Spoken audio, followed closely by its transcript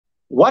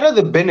what are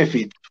the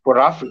benefits for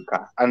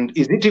Africa? And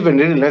is it even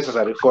really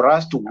necessary for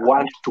us to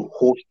want to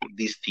host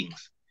these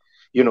things?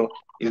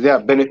 Is there a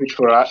benefit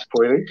for us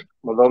for it,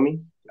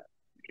 Modomi?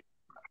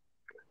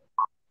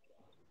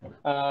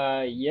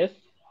 Yes,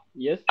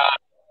 yes.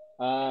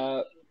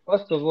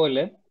 First of all,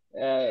 let's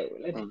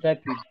start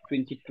with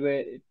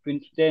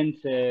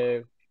 2010's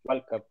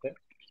World Cup,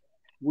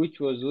 which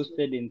was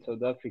hosted in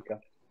South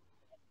Africa.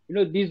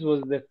 This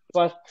was the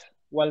first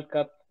World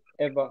Cup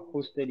ever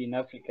hosted in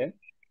Africa.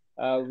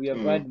 We have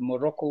had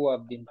Morocco who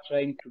have been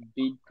trying to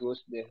bid to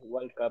host the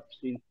World Cup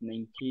since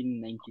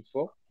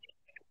 1994.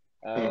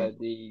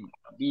 They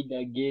bid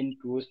again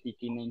to host it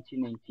in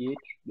 1998.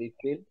 They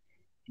failed.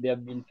 They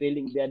have been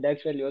failing. They had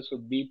actually also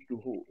bid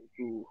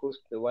to host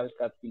the World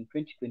Cup in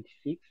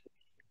 2026,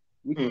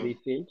 which they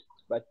failed,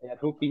 but they are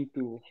hoping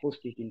to host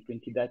it in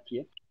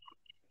 2030.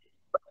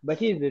 But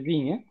here's the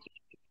thing,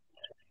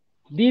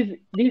 this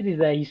is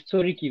a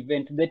historic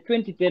event. The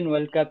 2010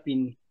 World Cup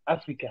in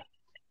Africa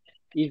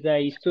is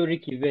a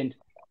historic event.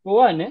 For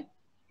one,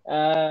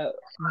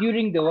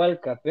 during the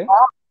World Cup,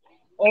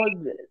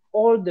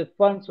 all the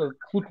fans of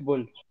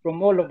football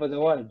from all over the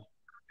world,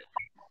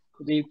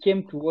 they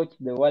came to watch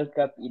the World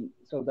Cup in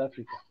South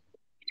Africa.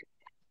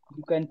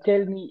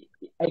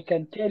 I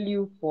can tell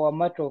you for a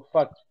matter of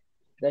fact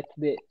that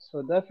the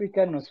South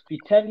African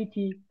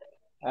hospitality,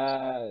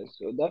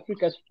 South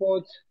Africa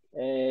sports,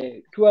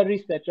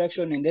 tourist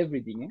attraction and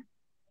everything,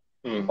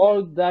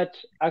 all that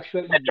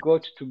actually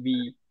got to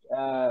be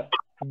to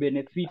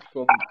benefit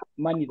from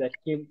money that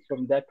came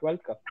from that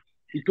World Cup.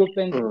 It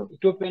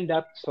opened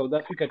up South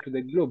Africa to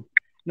the globe.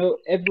 Now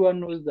everyone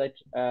knows that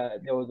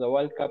there was a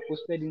World Cup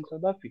hosted in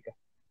South Africa,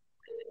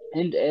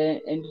 and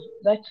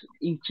that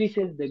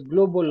increases the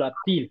global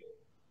appeal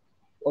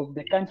of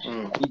the country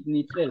in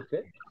itself.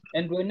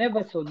 And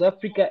whenever South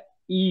Africa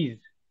is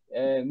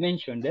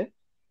mentioned,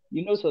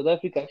 South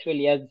Africa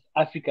actually has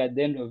Africa at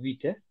the end of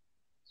it.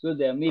 So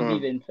there may be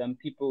even some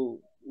people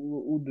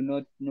who do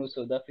not know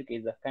South Africa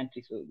is a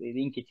country, so they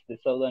think it's the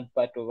southern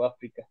part of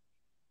Africa.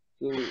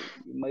 So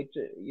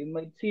you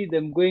might see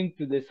them going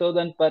to the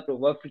southern part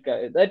of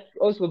Africa. That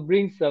also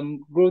brings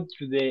some growth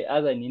to the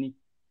other Nini.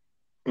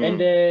 And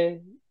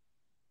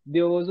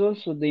there was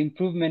also the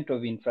improvement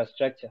of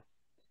infrastructure.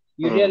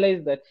 You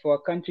realize that for a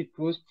country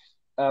to host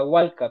a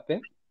World Cup,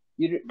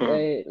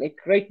 like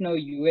right now,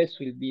 US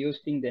will be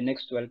hosting the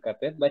next World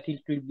Cup, but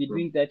it will be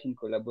doing that in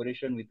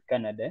collaboration with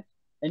Canada.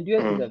 And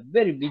US is a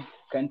very big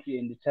country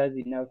and it has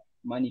enough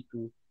money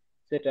to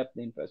set up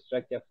the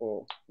infrastructure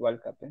for World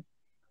Cup.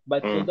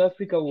 But South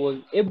Africa was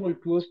able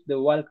to host the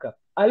World Cup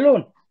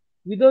alone,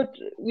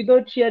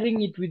 without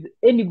sharing it with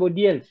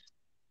anybody else.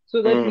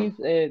 So that means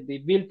they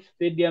built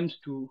stadiums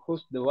to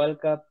host the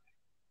World Cup.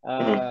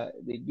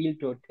 They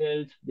built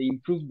hotels. They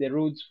improved the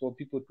roads for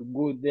people to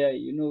go there.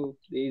 There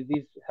is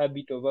this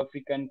habit of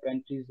African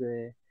countries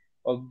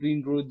of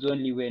doing roads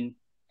only when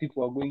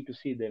people are going to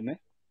see them.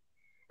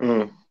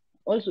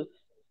 Also,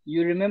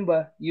 you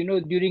remember,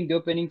 during the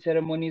opening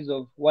ceremonies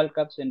of World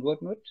Cups and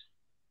whatnot,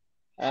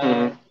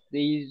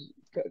 there is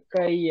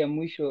Kai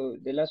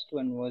Yamusho. The last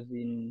one was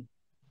in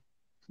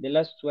the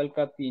last World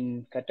Cup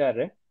in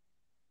Qatar.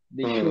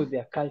 They show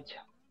their culture.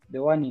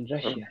 The one in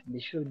Russia, they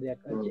showed their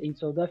culture. In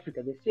South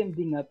Africa, the same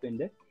thing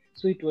happened.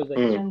 So it was a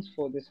chance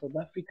for the South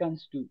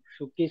Africans to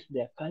showcase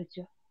their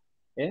culture,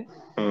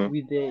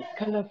 with the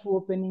colorful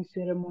opening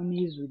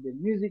ceremonies, with the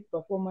music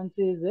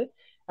performances.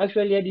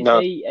 Actually, I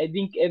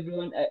think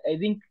I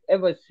think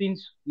ever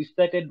since we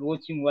started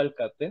watching World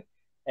Cup,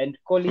 and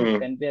Collins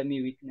can bear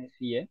me witness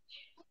here,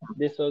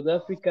 the South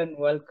African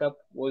World Cup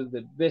was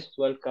the best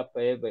World Cup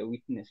I ever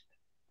witnessed.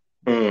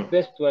 The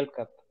best World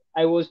Cup.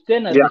 I was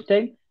 10 at the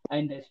time,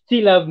 and I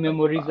still have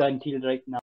memories until right now.